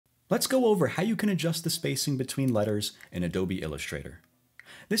Let's go over how you can adjust the spacing between letters in Adobe Illustrator.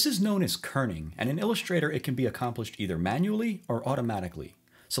 This is known as kerning, and in Illustrator it can be accomplished either manually or automatically.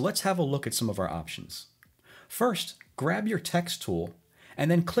 So let's have a look at some of our options. First, grab your text tool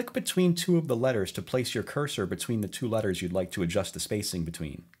and then click between two of the letters to place your cursor between the two letters you'd like to adjust the spacing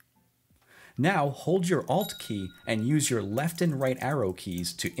between. Now hold your Alt key and use your left and right arrow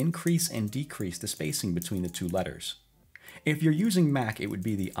keys to increase and decrease the spacing between the two letters. If you're using Mac, it would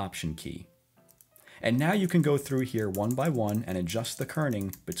be the Option key. And now you can go through here one by one and adjust the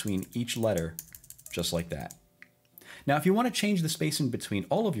kerning between each letter, just like that. Now, if you want to change the spacing between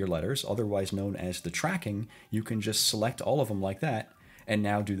all of your letters, otherwise known as the tracking, you can just select all of them like that, and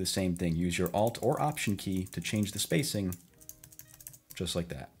now do the same thing. Use your Alt or Option key to change the spacing, just like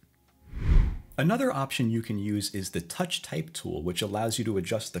that. Another option you can use is the Touch Type tool, which allows you to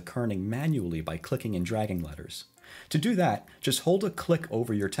adjust the kerning manually by clicking and dragging letters. To do that, just hold a click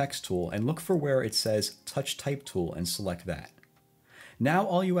over your text tool and look for where it says Touch Type tool and select that. Now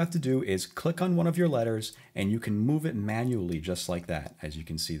all you have to do is click on one of your letters and you can move it manually just like that, as you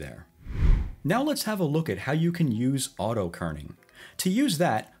can see there. Now let's have a look at how you can use auto kerning. To use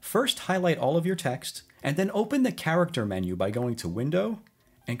that, first highlight all of your text and then open the character menu by going to Window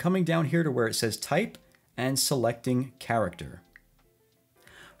and coming down here to where it says Type and selecting Character.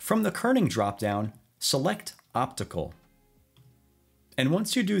 From the kerning dropdown, select Optical. And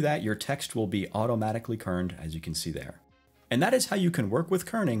once you do that, your text will be automatically kerned, as you can see there. And that is how you can work with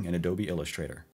kerning in Adobe Illustrator.